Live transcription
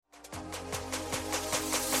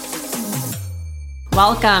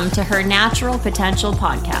Welcome to Her Natural Potential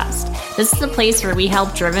podcast. This is the place where we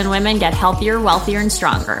help driven women get healthier, wealthier, and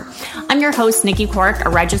stronger. I'm your host, Nikki Cork, a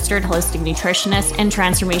registered holistic nutritionist and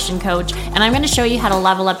transformation coach, and I'm going to show you how to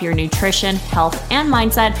level up your nutrition, health, and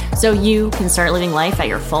mindset so you can start living life at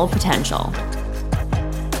your full potential.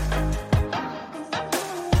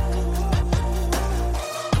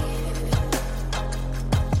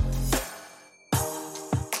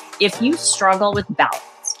 If you struggle with balance,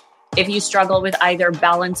 if you struggle with either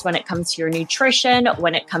balance when it comes to your nutrition,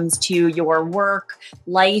 when it comes to your work,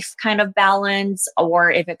 life kind of balance, or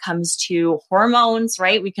if it comes to hormones,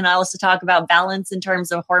 right? We can also talk about balance in terms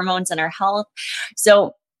of hormones and our health.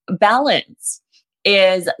 So balance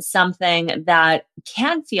is something that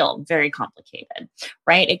can feel very complicated,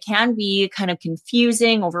 right? It can be kind of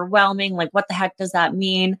confusing, overwhelming. Like, what the heck does that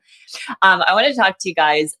mean? I want to talk to you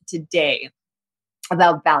guys today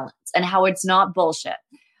about balance and how it's not bullshit,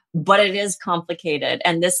 but it is complicated.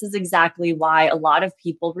 And this is exactly why a lot of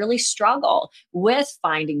people really struggle with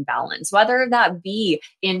finding balance, whether that be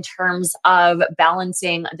in terms of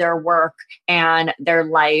balancing their work and their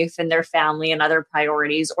life and their family and other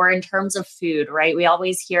priorities, or in terms of food, right? We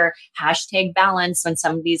always hear #balance when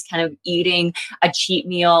somebody's kind of eating a cheat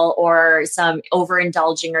meal or some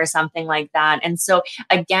overindulging or something like that. And so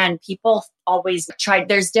again, people always try,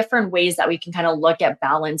 there's different ways that we can kind of look at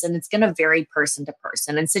balance, and it's going to vary person to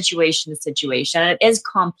person and situation to situation. And it is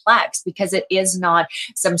complex because it is not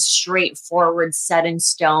some straightforward set in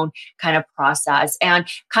stone kind of process. And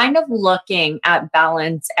kind of looking at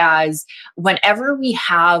balance as whenever we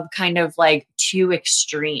have kind of like two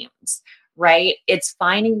extremes, right? It's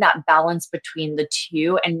finding that balance between the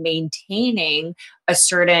two and maintaining a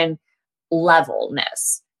certain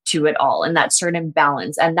levelness to it all and that certain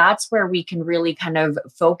balance. And that's where we can really kind of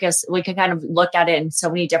focus. We can kind of look at it in so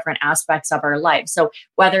many different aspects of our life. So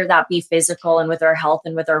whether that be physical and with our health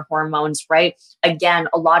and with our hormones, right? Again,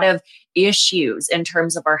 a lot of issues in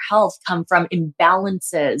terms of our health come from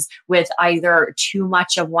imbalances with either too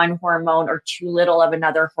much of one hormone or too little of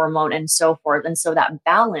another hormone and so forth. And so that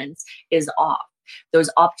balance is off. Those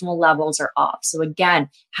optimal levels are off. So again,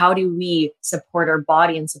 how do we support our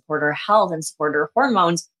body and support our health and support our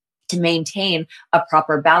hormones to maintain a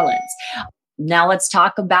proper balance? Now let's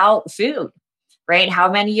talk about food, right? How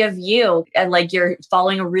many of you, like, you're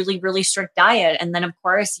following a really, really strict diet, and then of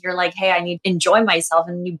course you're like, hey, I need to enjoy myself,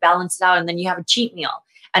 and you balance it out, and then you have a cheat meal.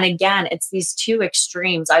 And again, it's these two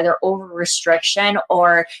extremes, either over restriction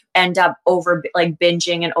or end up over like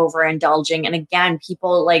binging and overindulging. And again,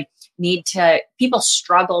 people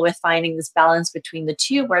struggle with finding this balance between the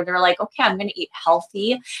two, where they're like, okay, I'm going to eat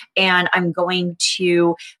healthy and I'm going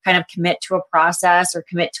to kind of commit to a process or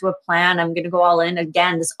commit to a plan. I'm going to go all in.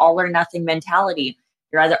 Again, this all or nothing mentality.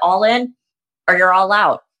 You're either all in or you're all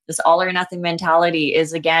out. This all or nothing mentality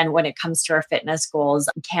is, again, when it comes to our fitness goals,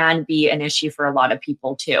 can be an issue for a lot of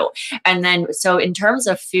people too. And then, so in terms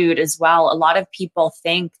of food as well, a lot of people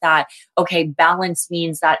think that, okay, balance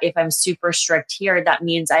means that if I'm super strict here, that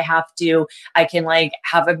means I can like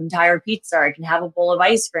have an entire pizza, or I can have a bowl of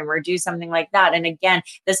ice cream or do something like that. And again,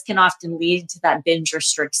 this can often lead to that binge or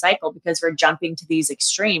strict cycle because we're jumping to these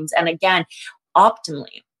extremes. And again,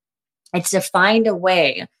 optimally, it's to find a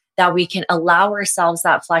way that we can allow ourselves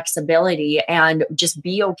that flexibility and just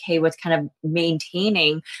be okay with kind of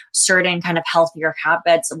maintaining certain kind of healthier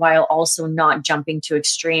habits while also not jumping to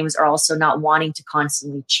extremes or also not wanting to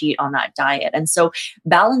constantly cheat on that diet. And so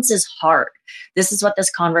balance is hard. This is what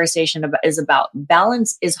this conversation is about.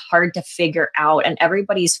 Balance is hard to figure out, and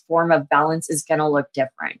everybody's form of balance is going to look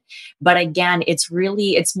different. But again, it's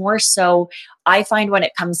more so, I find when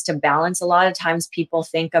it comes to balance, a lot of times people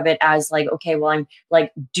think of it as like, okay, well, I'm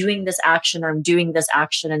like doing this action or I'm doing this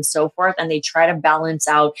action and so forth. And they try to balance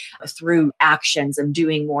out through actions of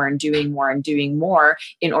doing more and doing more and doing more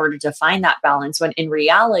in order to find that balance. When in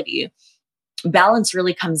reality, balance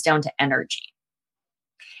really comes down to energy.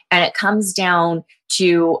 And it comes down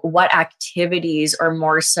to what activities are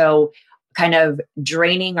more so kind of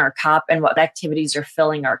draining our cup and what activities are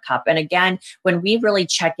filling our cup. And again, when we really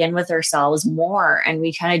check in with ourselves more and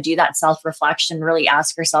we kind of do that self-reflection, really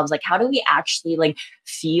ask ourselves, like, how do we actually like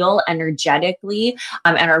feel energetically,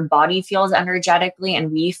 and our body feels energetically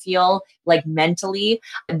and we feel like mentally,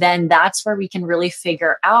 then that's where we can really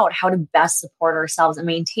figure out how to best support ourselves and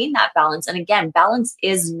maintain that balance. And again, balance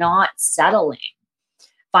is not settling.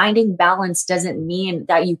 Finding balance doesn't mean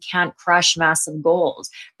that you can't crush massive goals.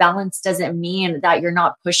 Balance doesn't mean that you're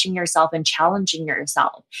not pushing yourself and challenging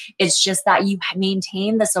yourself. It's just that you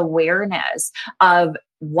maintain this awareness of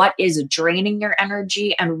what is draining your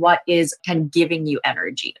energy and what is kind of giving you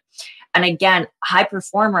energy. And again, high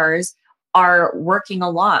performers are working a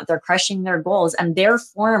lot, they're crushing their goals, and their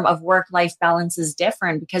form of work-life balance is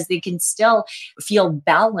different because they can still feel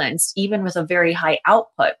balanced even with a very high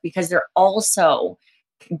output because they're also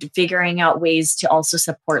figuring out ways to also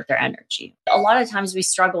support their energy. A lot of times we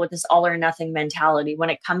struggle with this all or nothing mentality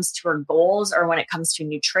when it comes to our goals or when it comes to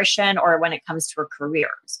nutrition or when it comes to our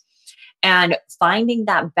careers. And finding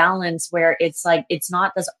that balance where it's like, it's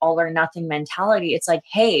not this all or nothing mentality. It's like,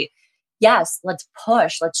 hey, yes, let's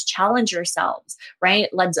push, let's challenge ourselves, right?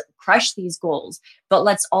 Let's crush these goals, but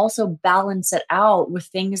let's also balance it out with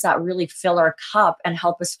things that really fill our cup and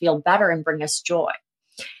help us feel better and bring us joy.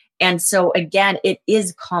 And so again, it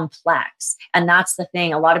is complex. And that's the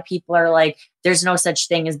thing. A lot of people are like, there's no such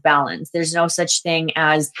thing as balance. There's no such thing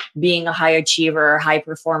as being a high achiever or high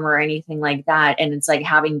performer or anything like that. And it's like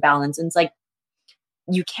having balance. And it's like,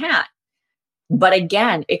 you can't. But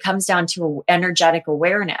again, it comes down to energetic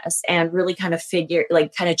awareness and really kind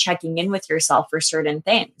of checking in with yourself for certain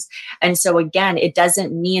things. And so again, it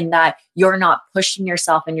doesn't mean that you're not pushing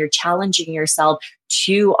yourself and you're challenging yourself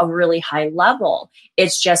to a really high level.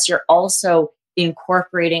 It's just you're also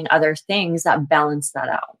incorporating other things that balance that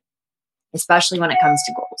out, especially when it comes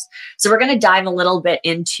to goals. So we're going to dive a little bit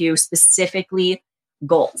into specifically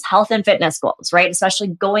goals, health and fitness goals, right? Especially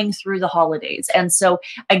going through the holidays. And so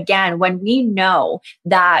again, when we know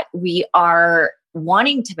that we are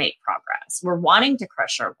wanting to make progress, we're wanting to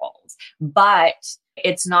crush our goals, but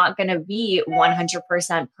it's not going to be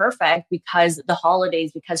 100% perfect because the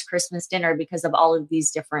holidays, because Christmas dinner, because of all of these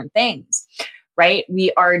different things, right?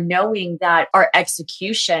 We are knowing that our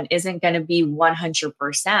execution isn't going to be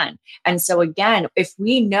 100%. And so again, if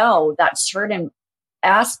we know that certain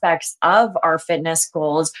aspects of our fitness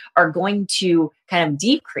goals are going to kind of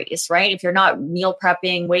decrease, right? If you're not meal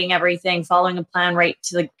prepping, weighing everything, following a plan right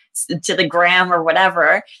to the gram or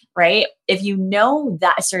whatever, right? If you know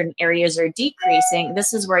that certain areas are decreasing,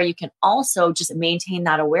 this is where you can also just maintain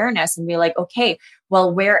that awareness and be like, okay,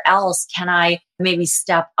 well, where else can I maybe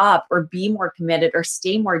step up or be more committed or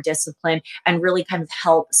stay more disciplined and really kind of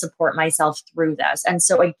help support myself through this? And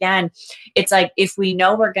so again, it's like, if we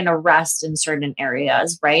know we're going to rest in certain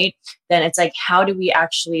areas, right? Then it's like, how do we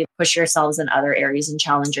actually push ourselves in other areas and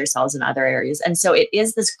challenge ourselves in other areas? And so it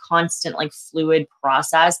is this constant, like, fluid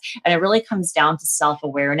process. And it really comes down to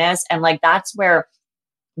self-awareness. And like, that's where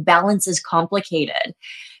balance is complicated.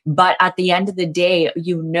 But at the end of the day,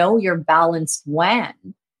 you know you're balanced when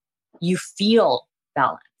you feel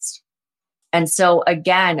balanced. And so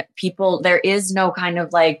again, there is no kind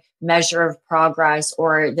of like measure of progress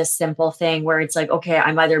or this simple thing where it's like, okay,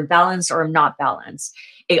 I'm either balanced or I'm not balanced.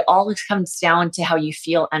 It all comes down to how you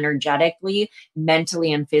feel energetically,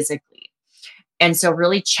 mentally, and physically. And so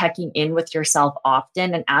really checking in with yourself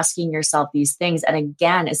often and asking yourself these things. And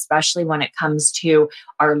again, especially when it comes to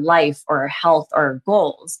our life or our health or our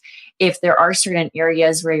goals, if there are certain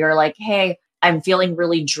areas where you're like, hey, I'm feeling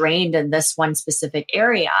really drained in this one specific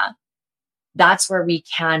area, that's where we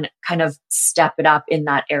can kind of step it up in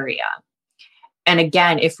that area. And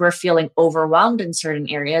again, if we're feeling overwhelmed in certain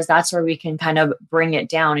areas, that's where we can kind of bring it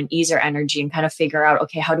down and ease our energy and kind of figure out,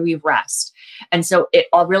 okay, how do we rest? And so it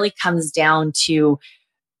all really comes down to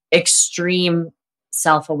extreme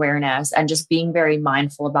self-awareness and just being very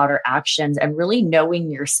mindful about our actions and really knowing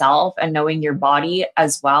yourself and knowing your body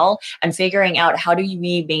as well, and figuring out how do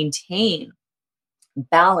we maintain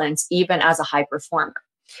balance even as a high performer,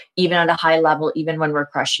 even at a high level, even when we're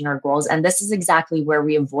crushing our goals. And this is exactly where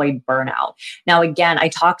we avoid burnout. Now, again, I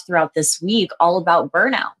talked throughout this week all about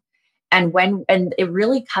burnout and it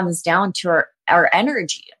really comes down to our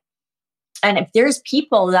energy. And if there's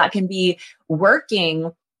people that can be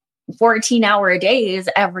working 14-hour days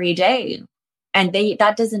every day, and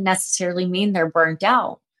that doesn't necessarily mean they're burnt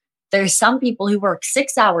out. There's some people who work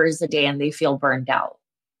 6 hours a day and they feel burned out.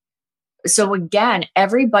 So again,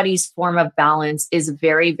 everybody's form of balance is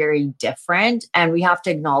very, very different. And we have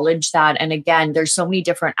to acknowledge that. And again, there's so many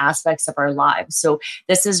different aspects of our lives. So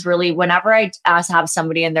this is really, whenever I have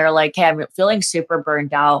somebody and they're like, hey, I'm feeling super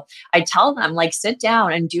burned out, I tell them, like, sit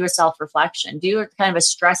down and do a self-reflection, do kind of a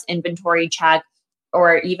stress inventory check,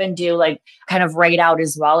 or even do like kind of write out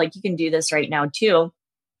as well. Like, you can do this right now too,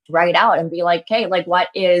 write out and be like, hey, like, what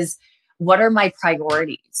are my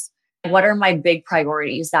priorities? What are my big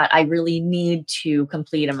priorities that I really need to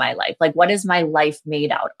complete in my life? Like, what is my life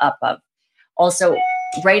made up of? Also,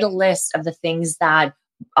 write a list of the things that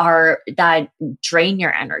drain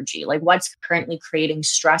your energy. Like, what's currently creating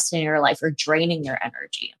stress in your life or draining your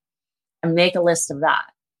energy, and make a list of that.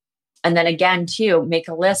 And then again, too, make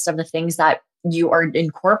a list of the things that you are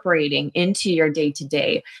incorporating into your day to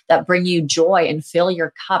day that bring you joy and fill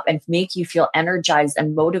your cup and make you feel energized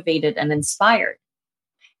and motivated and inspired.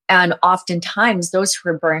 And oftentimes, those who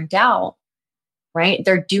are burnt out, right,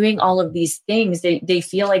 they're doing all of these things. They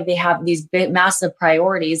feel like they have these big, massive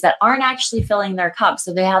priorities that aren't actually filling their cup.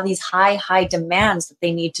 So they have these high demands that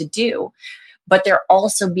they need to do, but they're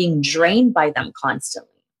also being drained by them constantly.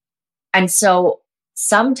 And so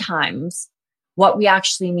sometimes what we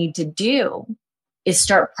actually need to do is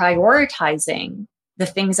start prioritizing the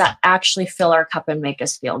things that actually fill our cup and make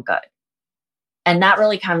us feel good. And that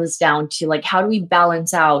really comes down to like, how do we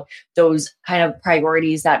balance out those kind of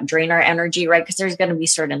priorities that drain our energy, right? Because there's going to be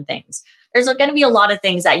certain things. There's going to be a lot of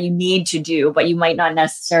things that you need to do, but you might not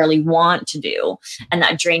necessarily want to do, and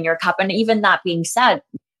that drain your cup. And even that being said,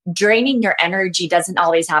 draining your energy doesn't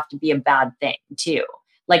always have to be a bad thing too.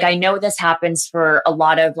 Like, I know this happens for a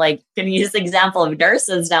lot of, like, can you use the example of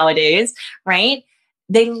nurses nowadays, right?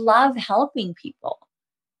 They love helping people.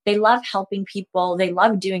 They love helping people. They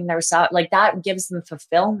love doing their stuff. Like, that gives them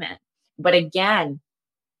fulfillment. But again,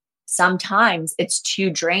 sometimes it's too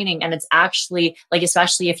draining. And it's actually like,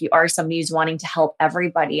 especially if you are somebody who's wanting to help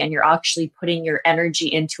everybody and you're actually putting your energy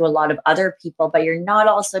into a lot of other people, but you're not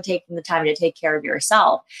also taking the time to take care of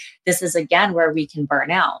yourself. This is again where we can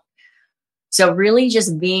burn out. So really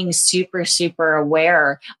just being super, super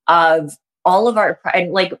aware of all of our,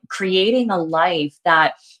 and like creating a life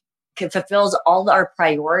that fulfills all our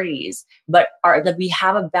priorities, but that we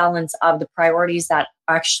have a balance of the priorities that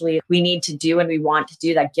actually we need to do and we want to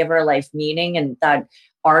do, that give our life meaning and that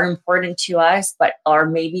are important to us, but are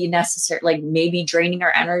maybe necessary, like maybe draining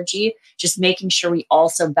our energy, just making sure we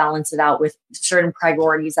also balance it out with certain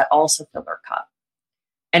priorities that also fill our cup.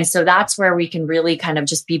 And so that's where we can really kind of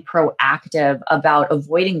just be proactive about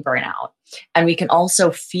avoiding burnout. And we can also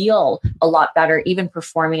feel a lot better, even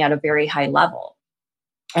performing at a very high level.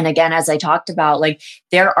 And again, as I talked about, like,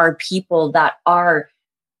 there are people that are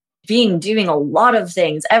doing a lot of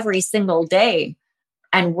things every single day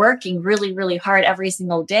and working really, really hard every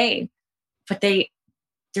single day, but they're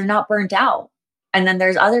not burnt out. And then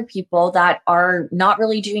there's other people that are not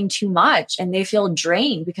really doing too much and they feel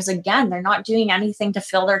drained because, again, they're not doing anything to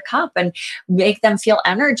fill their cup and make them feel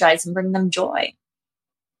energized and bring them joy.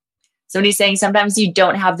 Somebody's saying sometimes you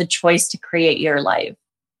don't have the choice to create your life.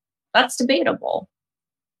 That's debatable.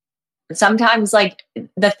 Sometimes, like,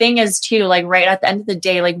 the thing is too, like, right at the end of the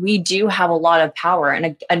day, like, we do have a lot of power.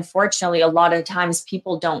 And unfortunately, a lot of times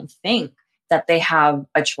people don't think that they have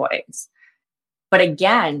a choice. But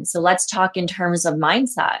again, so let's talk in terms of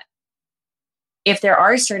mindset. If there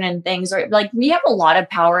are certain things, or like, we have a lot of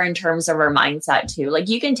power in terms of our mindset too. Like,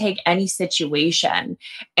 you can take any situation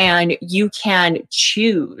and you can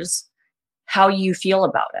choose how you feel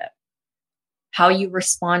about it, how you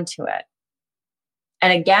respond to it.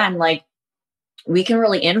 And again, like, we can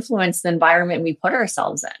really influence the environment we put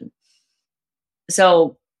ourselves in.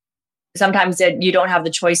 So sometimes you don't have the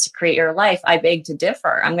choice to create your life. I beg to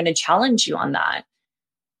differ. I'm going to challenge you on that.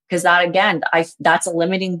 Because that, again, that's a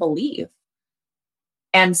limiting belief.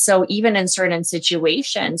 And so even in certain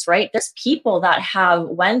situations, right, there's people that have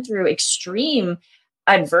went through extreme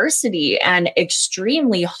adversity and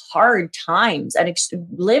extremely hard times and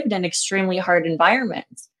lived in extremely hard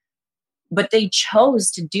environments, but they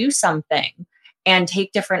chose to do something and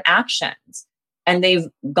take different actions, and they've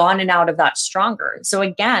gone out of that stronger. So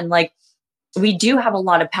again, like, we do have a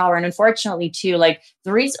lot of power. And unfortunately too, like,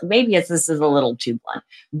 the reason, maybe this is a little too blunt,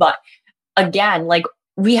 but again, like,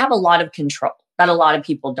 we have a lot of control that a lot of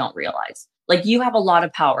people don't realize. Like, you have a lot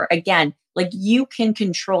of power. Again, like, you can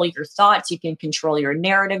control your thoughts, you can control your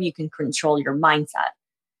narrative, you can control your mindset.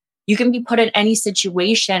 You can be put in any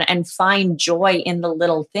situation and find joy in the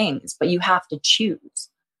little things, but you have to choose.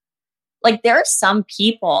 Like, there are some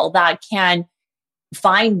people that can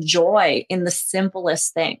find joy in the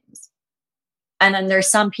simplest things. And then there's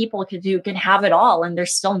some people who can have it all and they're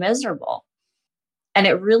still miserable. And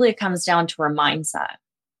it really comes down to our mindset.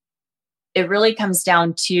 It really comes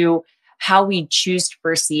down to how we choose to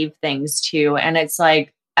perceive things too. And it's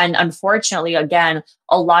like, and unfortunately, again,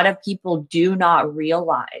 a lot of people do not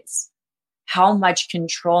realize how much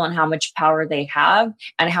control and how much power they have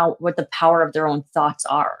and what the power of their own thoughts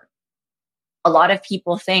are. A lot of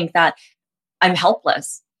people think that I'm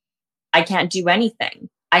helpless. I can't do anything.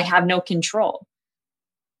 I have no control.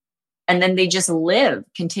 And then they just live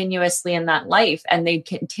continuously in that life and they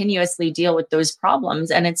continuously deal with those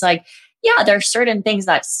problems. And it's like, yeah, there are certain things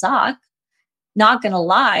that suck. Not going to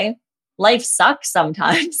lie, life sucks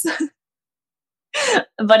sometimes.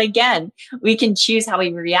 But again, we can choose how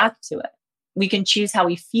we react to it. We can choose how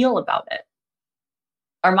we feel about it.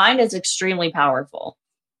 Our mind is extremely powerful.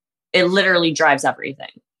 It literally drives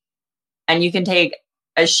everything. And you can take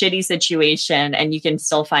a shitty situation and you can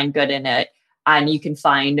still find good in it, and you can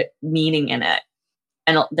find meaning in it.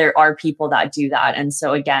 And there are people that do that. And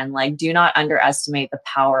so again, like, do not underestimate the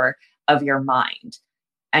power of your mind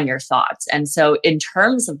and your thoughts. And so in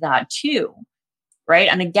terms of that too, right?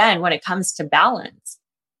 And again, when it comes to balance,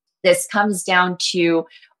 this comes down to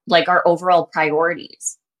like our overall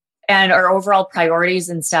priorities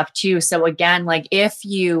and stuff too. So again, like if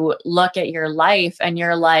you look at your life and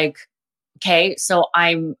you're like, okay, so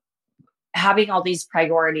I'm having all these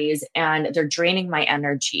priorities and they're draining my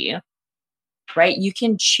energy, right? You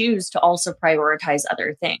can choose to also prioritize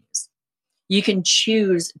other things. You can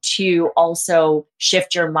choose to also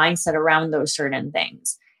shift your mindset around those certain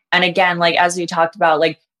things. And again, like as we talked about,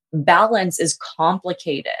 like balance is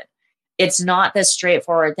complicated. It's not this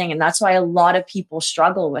straightforward thing. And that's why a lot of people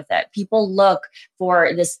struggle with it. People look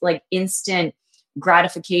for this like instant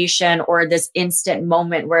gratification or this instant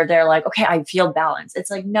moment where they're like, okay, I feel balance.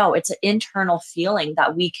 It's like, no, it's an internal feeling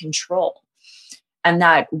that we control and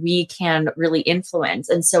that we can really influence.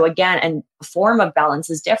 And so again, and form of balance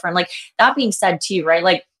is different. Like that being said too, right?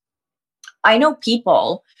 Like I know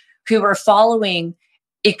people who are following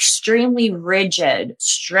extremely rigid,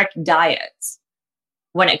 strict diets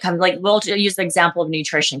when it comes, like we'll use the example of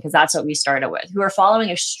nutrition because that's what we started with, who are following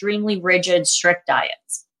extremely rigid, strict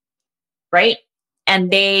diets, right?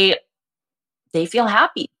 And they feel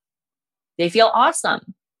happy. They feel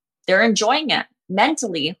awesome. They're enjoying it.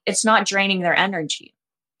 Mentally, it's not draining their energy.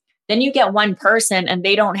 Then you get one person and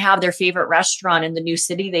they don't have their favorite restaurant in the new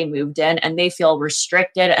city they moved in and they feel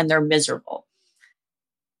restricted and they're miserable.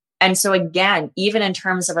 And so again, even in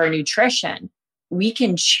terms of our nutrition, we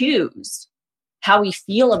can choose how we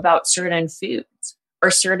feel about certain foods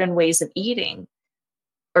or certain ways of eating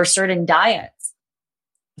or certain diets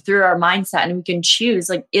through our mindset. And we can choose,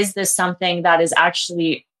 like, is this something that is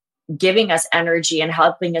actually giving us energy and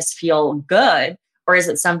helping us feel good? Or is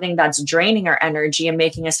it something that's draining our energy and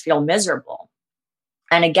making us feel miserable?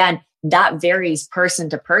 And again, that varies person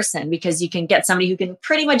to person because you can get somebody who can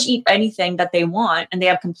pretty much eat anything that they want and they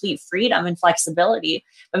have complete freedom and flexibility.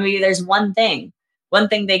 But maybe there's one thing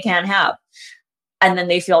they can't have, and then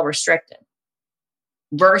they feel restricted.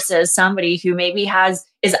 Versus somebody who maybe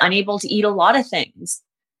is unable to eat a lot of things,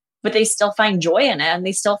 but they still find joy in it and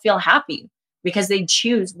they still feel happy because they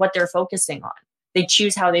choose what they're focusing on. They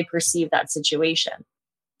choose how they perceive that situation.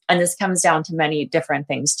 And this comes down to many different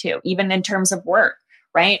things too, even in terms of work,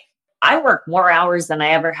 right? I work more hours than I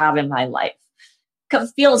ever have in my life. It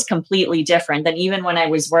feels completely different than even when I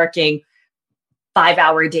was working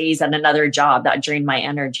 5-hour days at another job that drained my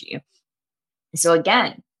energy. So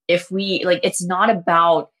again, if we like, it's not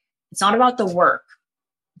about the work.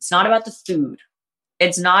 It's not about the food.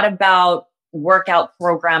 It's not about workout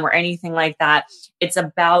program or anything like that. It's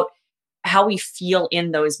about how we feel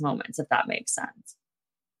in those moments, if that makes sense.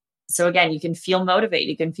 So again, you can feel motivated.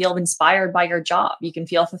 You can feel inspired by your job. You can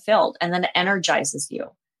feel fulfilled, and then it energizes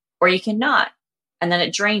you. Or you cannot, and then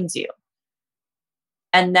it drains you.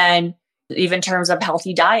 And then even in terms of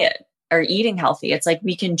healthy diet or eating healthy, it's like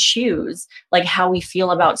we can choose like how we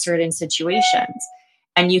feel about certain situations.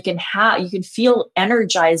 And you can feel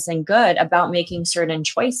energized and good about making certain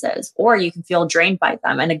choices, or you can feel drained by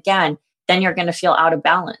them. And again, then you're going to feel out of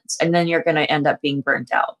balance, and then you're going to end up being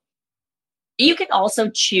burnt out. You can also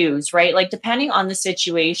choose, right? Like depending on the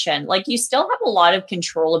situation, like you still have a lot of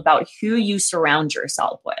control about who you surround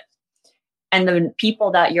yourself with and the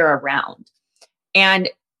people that you're around. And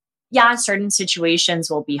yeah, certain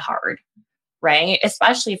situations will be hard, right?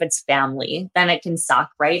 Especially if it's family, then it can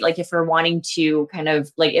suck, right? Like if you're wanting to kind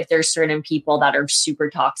of like, if there's certain people that are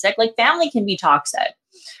super toxic, like family can be toxic,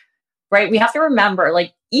 right? We have to remember,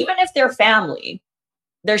 like, even if they're family,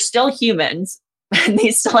 they're still humans and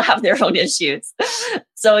they still have their own issues.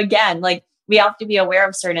 So again, like we have to be aware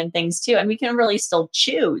of certain things too. And we can really still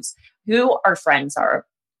choose who our friends are,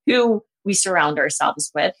 who we surround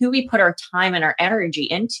ourselves with, who we put our time and our energy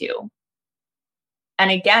into.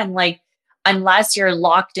 And again, like, unless you're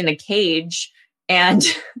locked in a cage and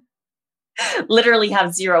literally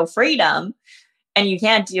have zero freedom and you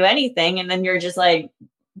can't do anything, and then you're just like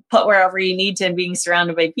put wherever you need to and being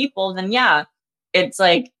surrounded by people, then yeah, it's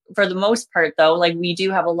like, for the most part though, like we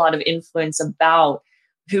do have a lot of influence about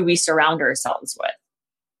who we surround ourselves with.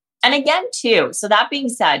 And again, too, so that being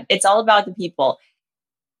said, it's all about the people.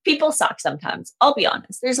 People suck sometimes. I'll be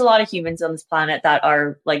honest. There's a lot of humans on this planet that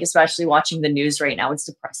are like, especially watching the news right now, it's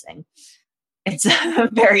depressing. It's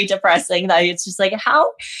very depressing that it's just like,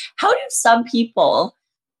 how do some people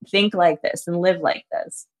think like this and live like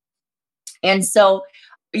this? And so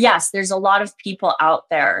yes, there's a lot of people out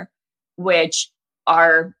there which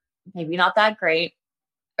are maybe not that great,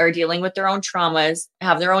 are dealing with their own traumas,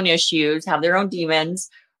 have their own issues, have their own demons,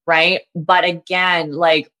 right? But again,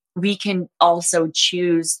 like we can also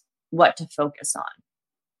choose what to focus on.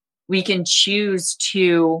 We can choose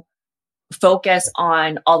to focus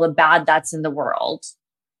on all the bad that's in the world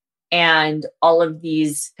and all of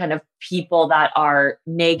these kind of people that are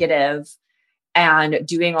negative and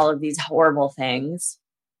doing all of these horrible things,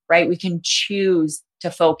 right? We can choose to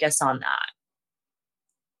focus on that.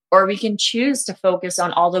 Or we can choose to focus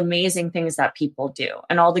on all the amazing things that people do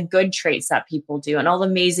and all the good traits that people do and all the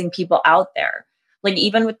amazing people out there. Like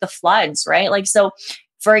even with the floods, right? Like, so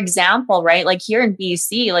for example, right? Like here in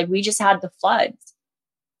BC, like we just had the floods,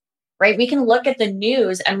 right? We can look at the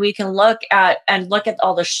news and we can look at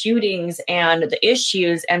all the shootings and the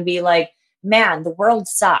issues and be like, man, the world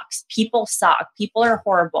sucks. People suck. People are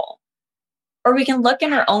horrible. Or we can look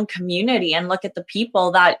in our own community and look at the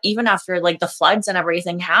people that even after like the floods and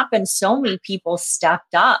everything happened, so many people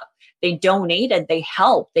stepped up. They donated, they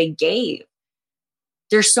helped, they gave.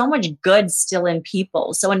 There's so much good still in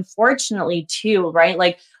people. So unfortunately too, right?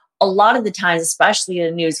 Like a lot of the times, especially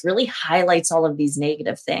the news really highlights all of these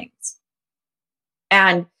negative things.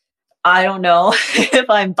 And I don't know if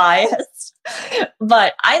I'm biased,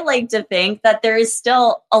 but I like to think that there is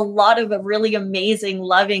still a lot of really amazing,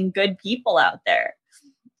 loving, good people out there.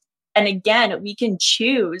 And again, we can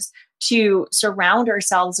choose to surround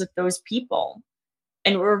ourselves with those people,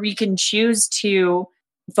 and where we can choose to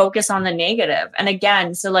focus on the negative. And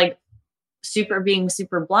again, so like being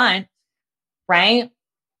super blunt, right?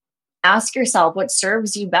 Ask yourself what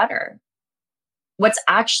serves you better. What's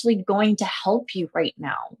actually going to help you right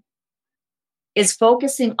now? Is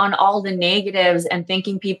focusing on all the negatives and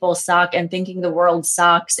thinking people suck and thinking the world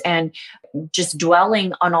sucks and just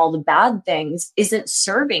dwelling on all the bad things, is it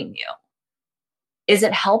serving you? Is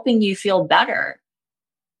it helping you feel better?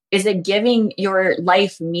 Is it giving your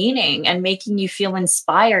life meaning and making you feel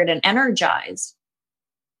inspired and energized?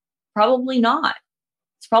 Probably not.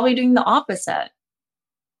 It's probably doing the opposite.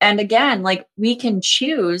 And again, like we can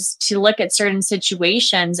choose to look at certain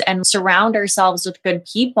situations and surround ourselves with good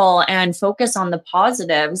people and focus on the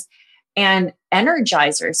positives and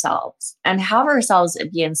energize ourselves and have ourselves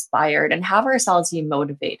be inspired and have ourselves be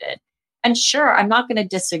motivated. And sure, I'm not going to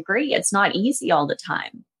disagree. It's not easy all the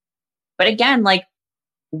time. But again, like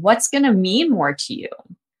what's going to mean more to you?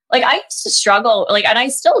 Like I used to struggle, like, and I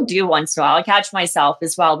still do once in a while. I catch myself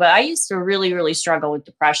as well, but I used to really, really struggle with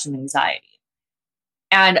depression and anxiety.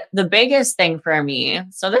 And the biggest thing for me,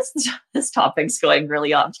 so this topic's going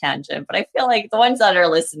really off tangent, but I feel like the ones that are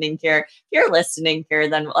listening here, if you're listening here,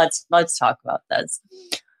 then let's talk about this.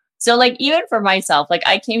 So like even for myself, like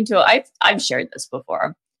I've shared this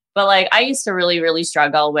before, but like I used to really, really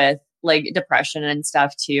struggle with like depression and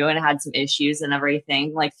stuff too, and had some issues and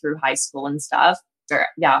everything like through high school and stuff.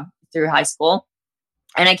 Through high school.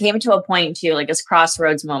 And I came to a point too, like this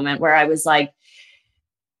crossroads moment where I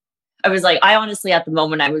I honestly, at the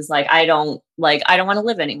moment, I was like, I don't want to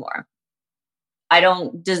live anymore.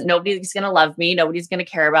 Nobody's going to love me. Nobody's going to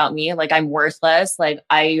care about me. Like I'm worthless. Like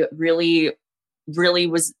I really, really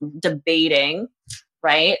was debating,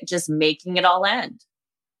 right? Just making it all end.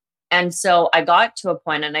 And so I got to a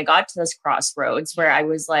point and I got to this crossroads where I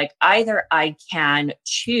was like, either I can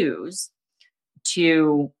choose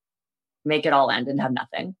to make it all end and have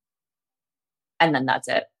nothing. And then that's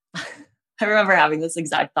it. I remember having this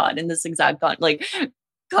exact thought in this exact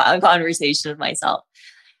conversation with myself.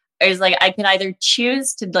 I was like, I can either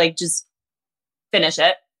choose to like just finish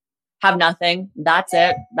it, have nothing, that's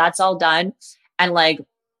it, that's all done, and like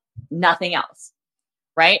nothing else,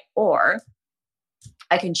 right? Or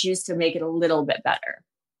I can choose to make it a little bit better.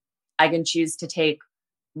 I can choose to take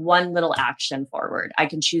one little action forward. I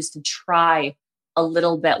can choose to try a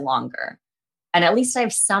little bit longer, and at least I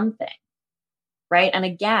have something. Right. And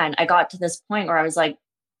again, I got to this point where I was like,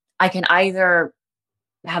 I can either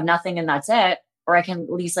have nothing and that's it, or I can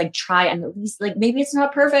at least like try and at least like maybe it's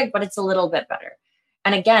not perfect, but it's a little bit better.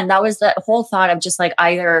 And again, that was the whole thought of just like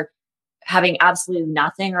either having absolutely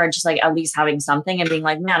nothing or just like at least having something and being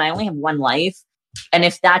like, man, I only have one life. And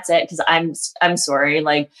if that's it, because I'm sorry,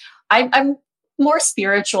 like I'm more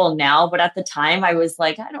spiritual now, but at the time I was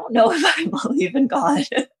like, I don't know if I believe in God.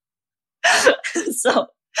 So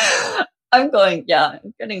I'm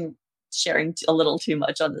getting sharing a little too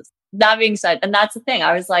much on this. That being said, and that's the thing,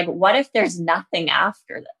 I was like, what if there's nothing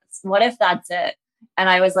after this? What if that's it? And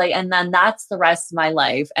I was like, and then that's the rest of my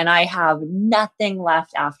life. And I have nothing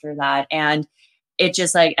left after that. And it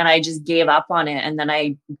just like, and I just gave up on it. And then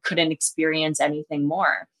I couldn't experience anything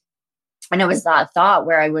more. And it was that thought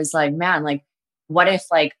where I was like, man, like, what if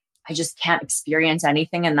like I just can't experience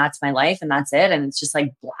anything and that's my life and that's it. And it's just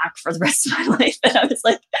like black for the rest of my life. And I was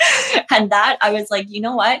like, I was like, you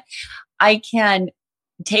know what? I can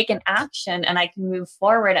take an action and I can move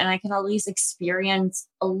forward and I can at least experience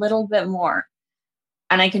a little bit more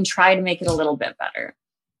and I can try to make it a little bit better.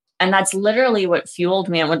 And that's literally what fueled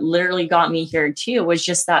me and what literally got me here too, was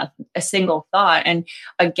just that a single thought. And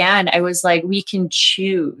again, I was like, we can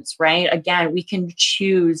choose, right? Again, we can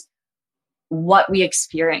choose what we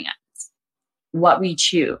experience, what we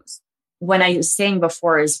choose. When I was saying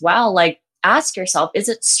before as well, like ask yourself, is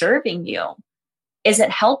it serving you? Is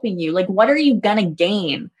it helping you? Like, what are you going to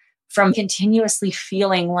gain from continuously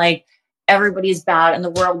feeling like everybody's bad and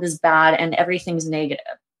the world is bad and everything's negative?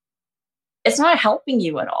 It's not helping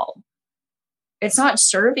you at all. It's not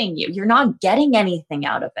serving you. You're not getting anything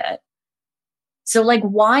out of it. So like,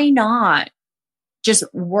 why not just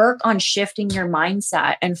work on shifting your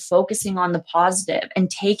mindset and focusing on the positive and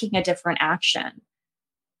taking a different action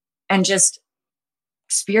and just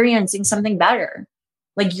experiencing something better?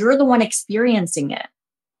 Like, you're the one experiencing it.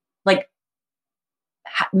 Like,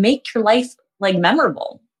 make your life like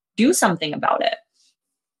memorable. Do something about it.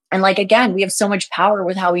 And like, again, we have so much power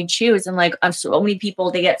with how we choose. And like, so many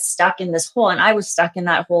people, they get stuck in this hole. And I was stuck in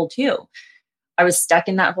that hole too. I was stuck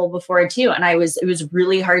in that hole before too. And it was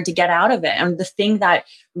really hard to get out of it. And the thing that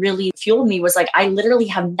really fueled me was like, I literally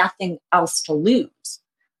have nothing else to lose.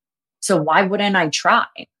 So why wouldn't I try?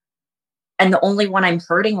 And the only one I'm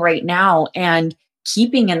hurting right now and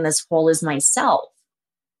keeping in this hole is myself.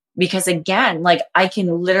 Because again, like, I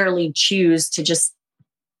can literally choose to just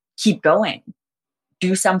keep going.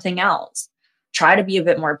 Do something else. Try to be a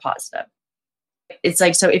bit more positive. It's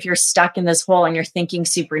like, so if you're stuck in this hole and you're thinking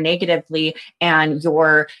super negatively and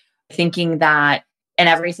you're thinking that and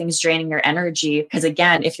everything's draining your energy, because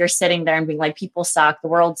again, if you're sitting there and being like, people suck, the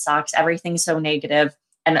world sucks, everything's so negative,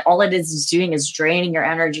 and all it is doing is draining your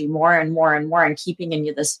energy more and more and more and keeping in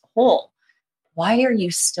you this hole, why are you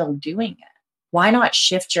still doing it? Why not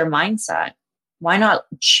shift your mindset? Why not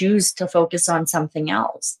choose to focus on something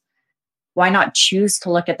else? Why not choose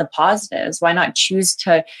to look at the positives? Why not choose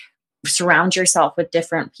to surround yourself with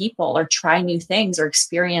different people or try new things or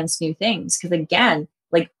experience new things? Because again,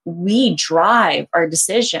 like, we drive our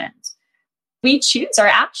decisions. We choose our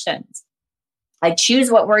actions. I choose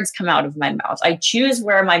what words come out of my mouth. I choose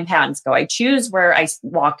where my hands go. I choose where I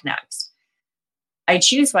walk next. I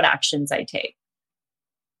choose what actions I take.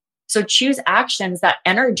 So choose actions that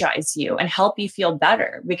energize you and help you feel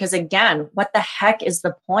better. Because again, what the heck is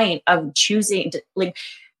the point of choosing, like,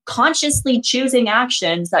 consciously choosing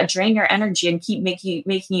actions that drain your energy and keep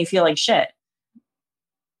making you feel like shit?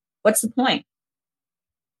 What's the point?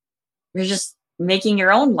 You're just making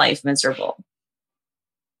your own life miserable.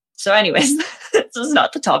 So anyways, this is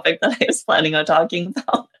not the topic that I was planning on talking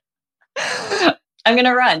about. I'm going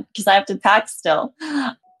to run because I have to pack still.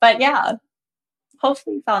 But yeah.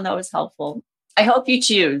 Hopefully you found that was helpful. I hope you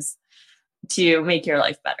choose to make your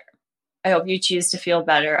life better. I hope you choose to feel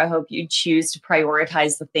better. I hope you choose to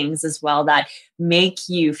prioritize the things as well that make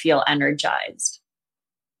you feel energized,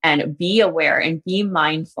 and be aware and be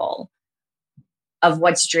mindful of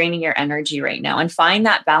what's draining your energy right now and find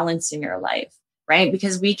that balance in your life, right?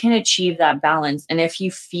 Because we can achieve that balance. And if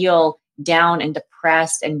you feel down and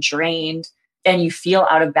depressed and drained and you feel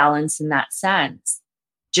out of balance in that sense,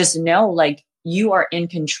 just know, like, you are in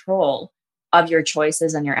control of your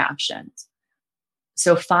choices and your actions.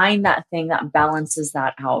 So find that thing that balances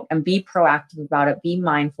that out and be proactive about it. Be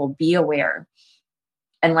mindful, be aware,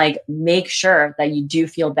 and like, make sure that you do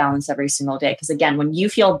feel balanced every single day. Because again, when you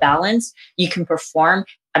feel balanced, you can perform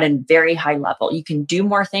at a very high level. You can do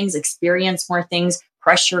more things, experience more things,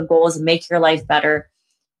 crush your goals, and make your life better.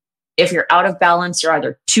 If you're out of balance, you're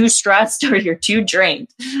either too stressed or you're too drained.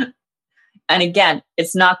 And again,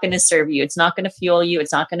 it's not going to serve you. It's not going to fuel you.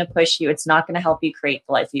 It's not going to push you. It's not going to help you create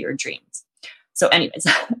the life of your dreams. So anyways,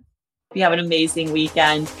 you have an amazing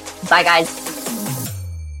weekend. Bye, guys.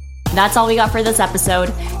 That's all we got for this episode.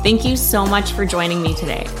 Thank you so much for joining me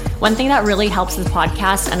today. One thing that really helps this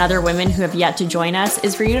podcast and other women who have yet to join us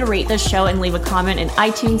is for you to rate this show and leave a comment in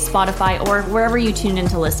iTunes, Spotify, or wherever you tune in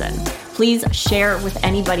to listen. Please share with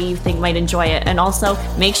anybody you think might enjoy it. And also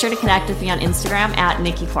make sure to connect with me on Instagram at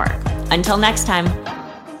Nikki Clark. Until next time.